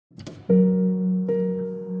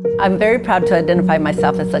I'm very proud to identify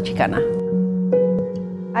myself as a Chicana.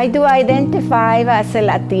 I do identify as a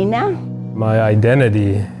Latina. My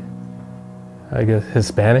identity, I guess,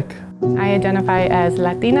 Hispanic. I identify as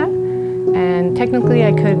Latina, and technically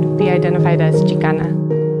I could be identified as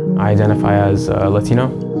Chicana. I identify as Latino.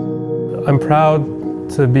 I'm proud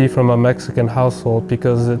to be from a Mexican household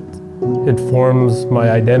because it forms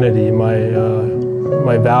my identity,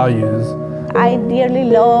 my values. I dearly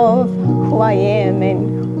love who I am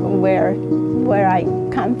and where I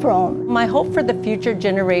come from. My hope for the future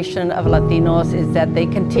generation of Latinos is that they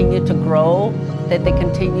continue to grow, that they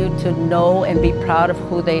continue to know and be proud of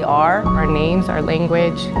who they are. Our names, our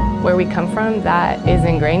language, where we come from, that is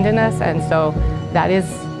ingrained in us, and so that is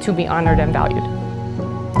to be honored and valued.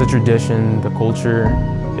 The tradition, the culture,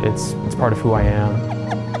 it's part of who I am,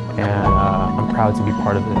 and I'm proud to be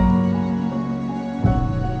part of it.